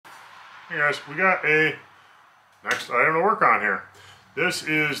Hey guys, we got a next item to work on here. This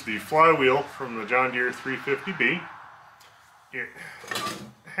is the flywheel from the John Deere 350B. It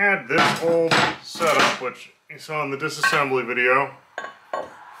had this old setup, which you saw in the disassembly video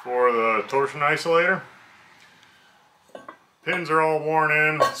for the torsion isolator. Pins are all worn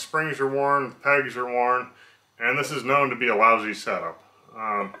in, springs are worn, pegs are worn, and this is known to be a lousy setup.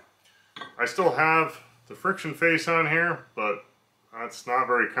 I still have the friction face on here, but that's not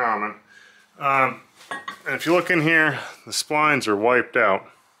very common. And if you look in here, the splines are wiped out.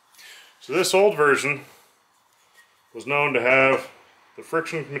 So this old version was known to have the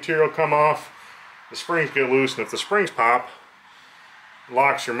friction material come off, the springs get loose, and if the springs pop, it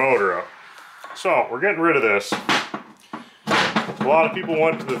locks your motor up. So we're getting rid of this. A lot of people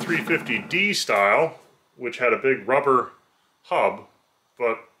went to the 350D style, which had a big rubber hub,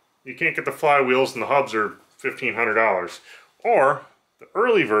 but you can't get the flywheels and the hubs are $1,500. Or the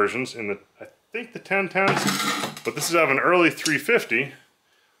early versions in the, I think the 1010s, but this is of an early 350.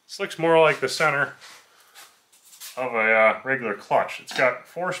 This looks more like the center of a regular clutch. It's got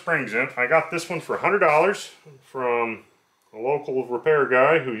 4 springs in. I got this one for $100 from a local repair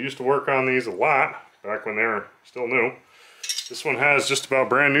guy who used to work on these a lot back when they were still new. This one has just about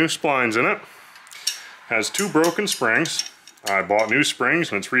brand new splines in it. Has 2 broken springs. I bought new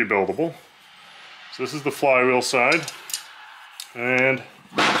springs and it's rebuildable. So this is the flywheel side. And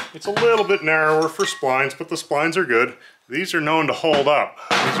it's a little bit narrower for splines, but the splines are good. These are known to hold up.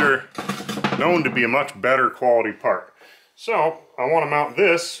 These are known to be a much better quality part. So I want to mount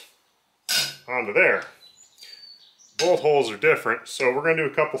this onto there. Both holes are different, so we're going to do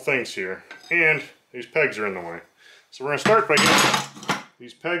a couple things here. And these pegs are in the way. So we're going to start by getting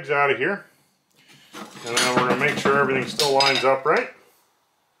these pegs out of here. And then we're going to make sure everything still lines up right.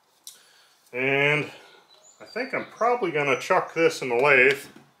 And I think I'm probably going to chuck this in the lathe,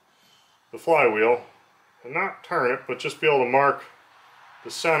 the flywheel, and not turn it, but just be able to mark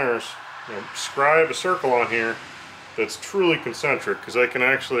the centers, scribe a circle on here that's truly concentric, because I can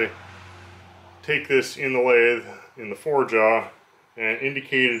actually take this in the lathe, in the forejaw, and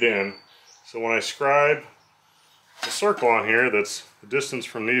indicate it in. So when I scribe a circle on here that's the distance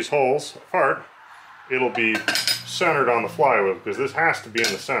from these holes apart, it'll be centered on the flywheel, because this has to be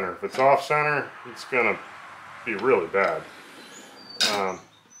in the center. If it's off center, it's gonna be really bad.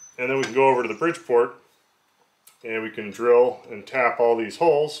 And then we can go over to the Bridgeport and we can drill and tap all these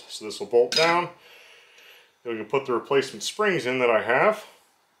holes. So this will bolt down. Then we can put the replacement springs in that I have,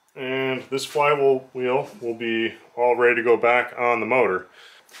 and this flywheel will be all ready to go back on the motor.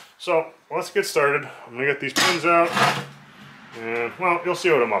 So let's get started. I'm gonna get these pins out, and well, you'll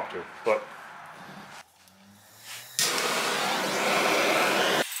see what I'm up to. But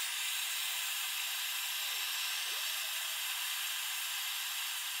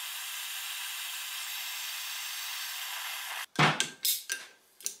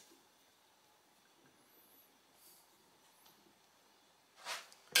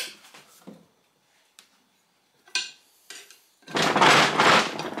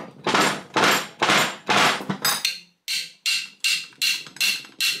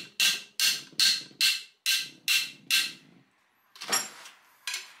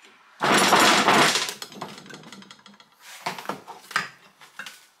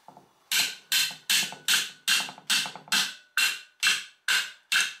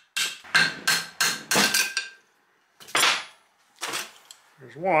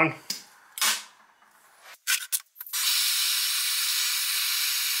there's one.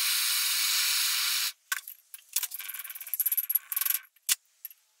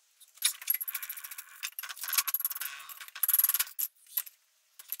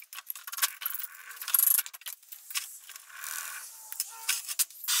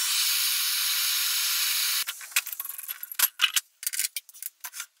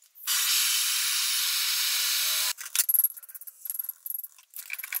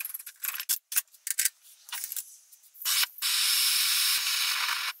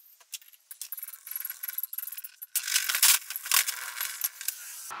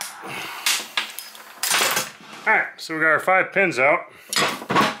 Alright, so we got our 5 pins out.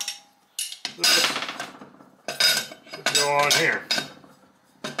 This should go on here.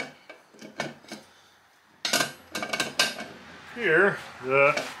 Here,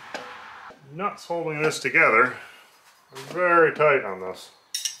 the nuts holding this together are very tight on this.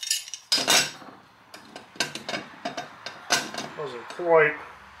 Doesn't quite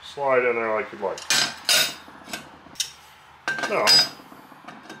slide in there like you'd like. So,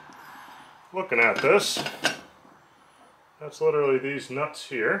 looking at this, that's literally these nuts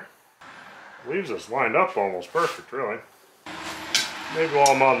here. Leaves us lined up almost perfect, really. Maybe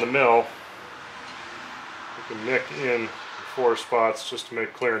while I'm on the mill, I can nick in the 4 spots just to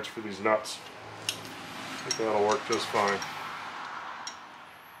make clearance for these nuts. I think that'll work just fine.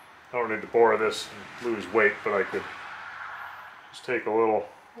 I don't need to bore this and lose weight, but I could just take a little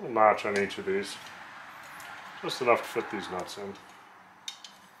notch on each of these. Just enough to fit these nuts in.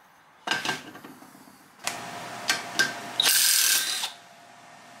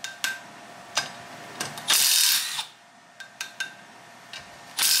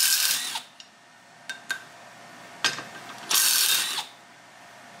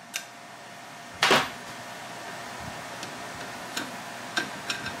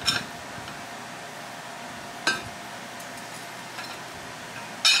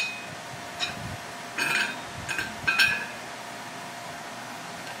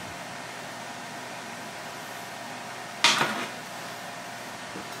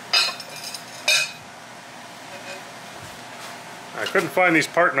 I couldn't find these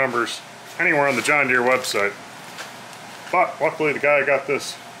part numbers anywhere on the John Deere website, but luckily the guy I got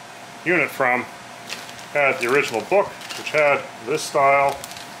this unit from had the original book, which had this style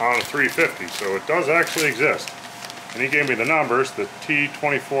on a 350, so it does actually exist. And he gave me the numbers, the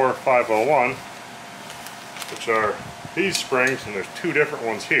T24501, which are these springs, and there's 2 different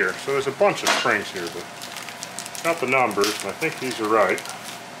ones here. So there's a bunch of springs here, but not the numbers, and I think these are right.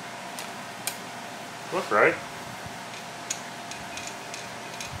 Look right.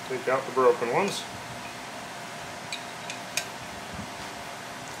 Take out the broken ones.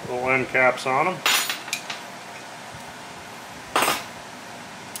 Little end caps on them.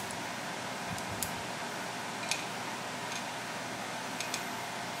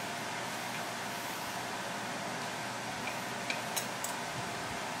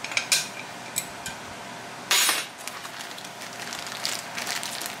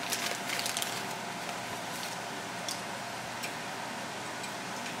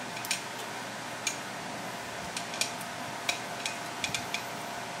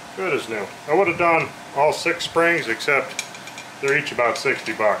 Good as new. I would have done all 6 springs, except they're each about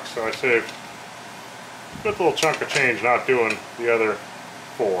 60 bucks, so I saved a good little chunk of change not doing the other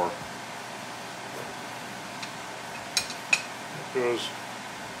 4. It goes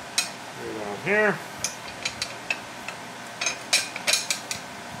right down here.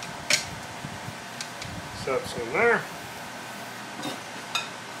 Sets in there.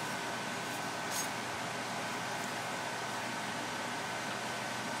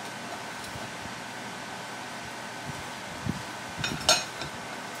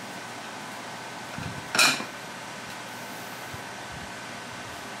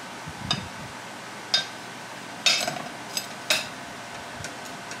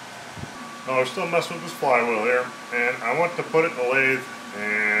 Oh, we're still messing with this flywheel here, and I want to put it in the lathe,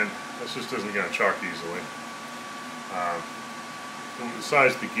 and this just isn't going to chuck easily. The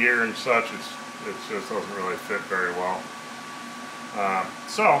size of the gear and such, it just doesn't really fit very well.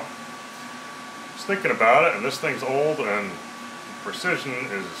 So, just thinking about it, and this thing's old, and precision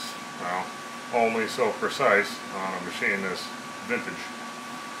is, well, only so precise on a machine this vintage.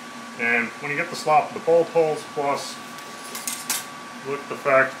 And when you get the slop of the bolt holes, plus look at the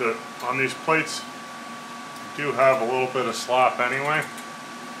fact that on these plates you do have a little bit of slop anyway.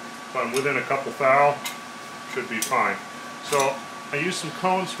 If I'm within a couple thou, should be fine. So I used some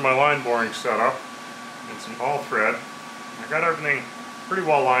cones for my line boring setup and some all thread. I got everything pretty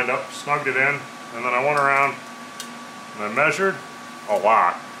well lined up, snugged it in, and then I went around and I measured a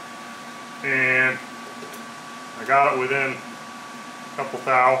lot. And I got it within a couple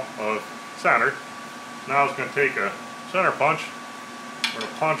thou of center. Now I was going to take a center punch. We're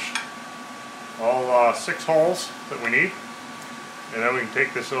going to punch all 6 holes that we need, and then we can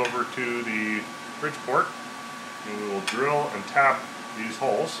take this over to the Bridgeport and we will drill and tap these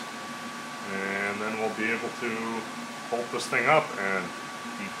holes, and then we'll be able to bolt this thing up and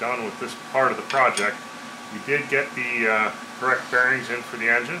be done with this part of the project. We did get the correct bearings in for the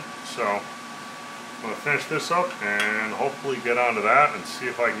engine, so I'm going to finish this up and hopefully get onto that and see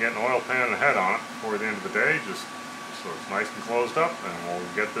if I can get an oil pan and a head on it before the end of the day, just so it's nice and closed up, and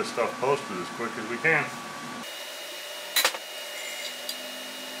we'll get this stuff posted as quick as we can.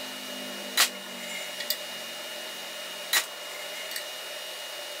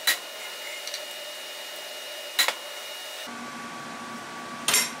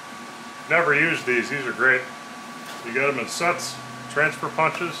 Never used these. These are great. You get them in sets, transfer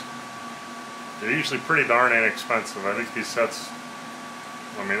punches. They're usually pretty darn inexpensive. I think these sets,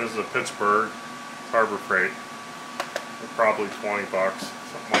 I mean, this is a Pittsburgh Harbor Freight. They're probably 20 bucks,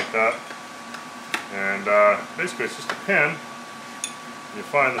 something like that. And basically it's just a pin. You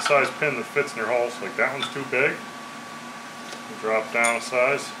find the size pin that fits in your holes. Like that one's too big. You drop down a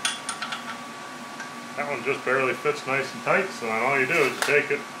size. That one just barely fits nice and tight, so then all you do is you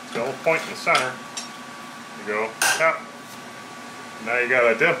take it, it's got a little point in the center, you go tap, now you got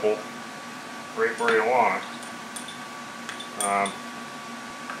a dimple right where you want it.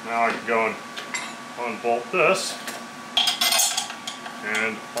 Now I can go and unbolt this,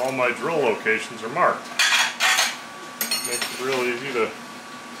 and all my drill locations are marked. Makes it real easy to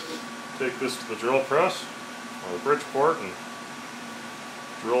take this to the drill press or the Bridgeport and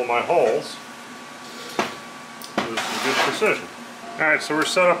drill my holes with some good precision. Alright, so we're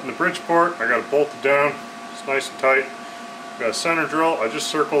set up in the Bridgeport. I got it bolted down. It's nice and tight. Got a center drill. I just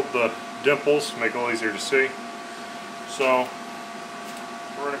circled the dimples to make it a little easier to see. So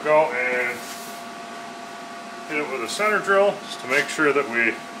we're going to go and hit it with a center drill just to make sure that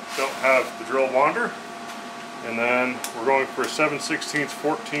we don't have the drill wander. And then we're going for a 7/16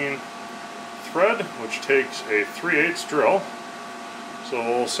 14 thread, which takes a 3/8 drill. So a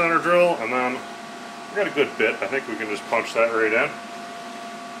little center drill, and then we got a good bit. I think we can just punch that right in.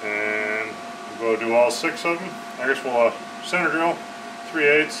 And we'll go do all 6 of them. I guess we'll center drill,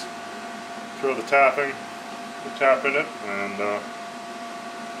 3/8, throw the tapping, the tap in it, and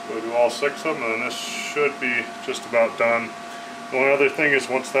go do all 6 of them, and then this should be just about done. The only other thing is,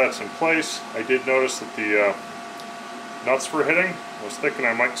 once that's in place, I did notice that the nuts were hitting. I was thinking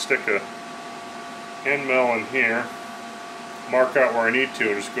I might stick a end mill in here, mark out where I need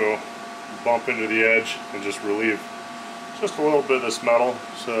to, and just go bump into the edge and just relieve just a little bit of this metal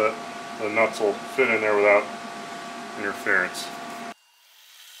so that the nuts will fit in there without interference.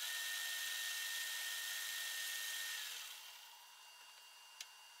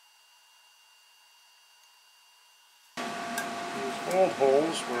 These old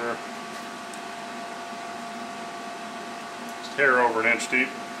holes were just hair over 1 inch deep.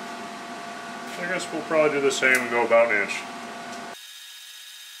 I guess we'll probably do the same and go about 1 inch.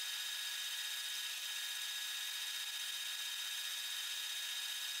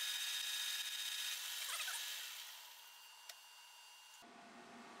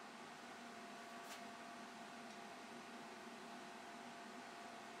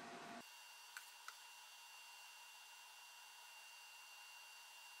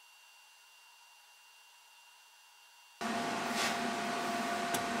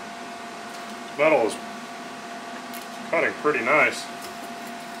 Metal is cutting pretty nice,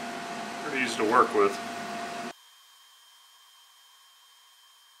 pretty easy to work with.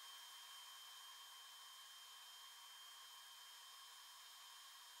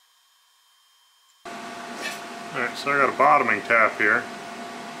 Alright, so I got a bottoming tap here.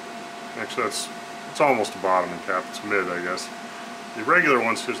 Actually, it's almost a bottoming tap, it's mid, I guess. The regular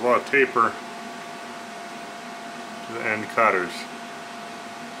ones, there's a lot of taper to the end cutters.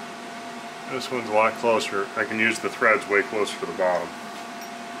 This one's a lot closer. I can use the threads way closer to the bottom.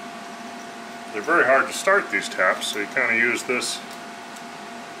 They're very hard to start, these taps, so you kind of use this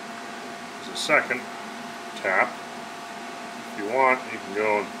as a second tap. If you want, you can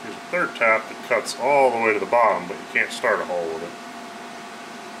go and use a third tap that cuts all the way to the bottom, but you can't start a hole with it.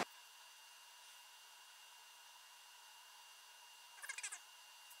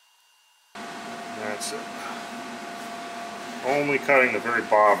 That's it. Only cutting the very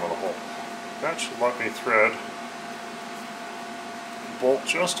bottom of the hole. That should let me thread and bolt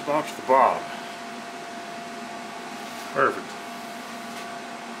just about to the bottom. Perfect.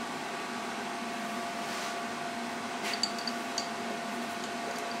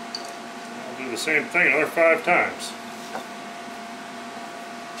 I'll do the same thing another 5 times.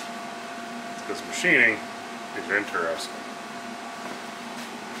 Because machining is interesting.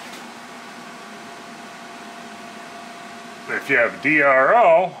 If you have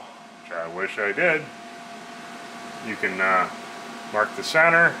DRO, which I wish I did, you can mark the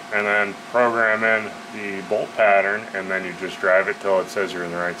center and then program in the bolt pattern, and then you just drive it till it says you're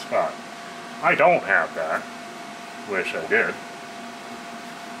in the right spot. I don't have that. Wish I did.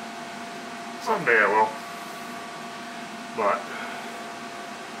 Someday I will. But,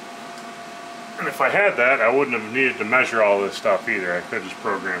 and if I had that, I wouldn't have needed to measure all this stuff either. I could have just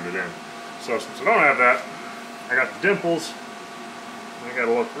programmed it in. So since I don't have that, I got the dimples. I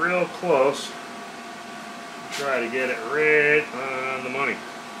gotta look real close and try to get it right on the money.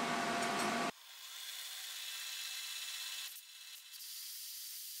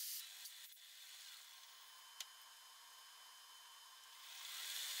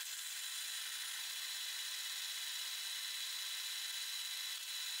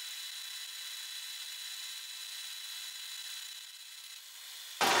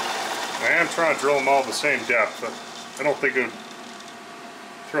 I am trying to drill them all the same depth, but I don't think it would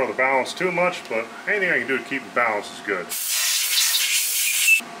throw the balance too much, but anything I can do to keep the balance is good.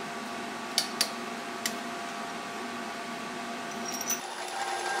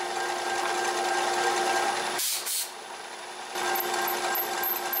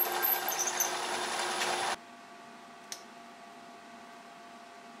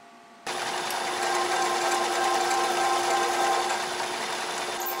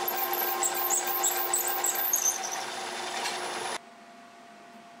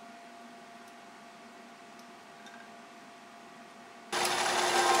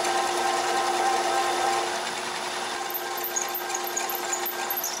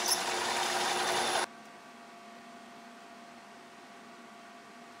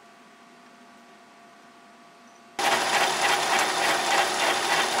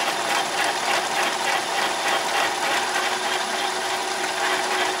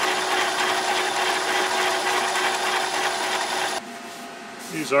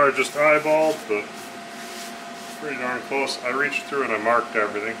 These are just eyeballed, but pretty darn close. I reached through and I marked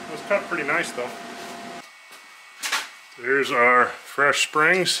everything. It was cut pretty nice though. Here's our fresh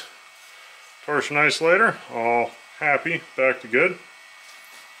springs. Torsion isolator, all happy, back to good.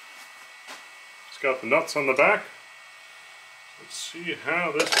 It's got the nuts on the back. Let's see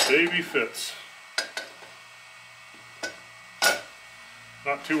how this baby fits.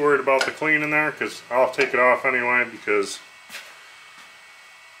 Not too worried about the clean in there because I'll take it off anyway because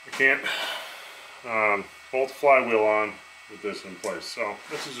I can't bolt the flywheel on with this in place. So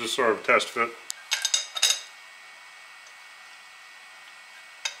this is just sort of a test fit.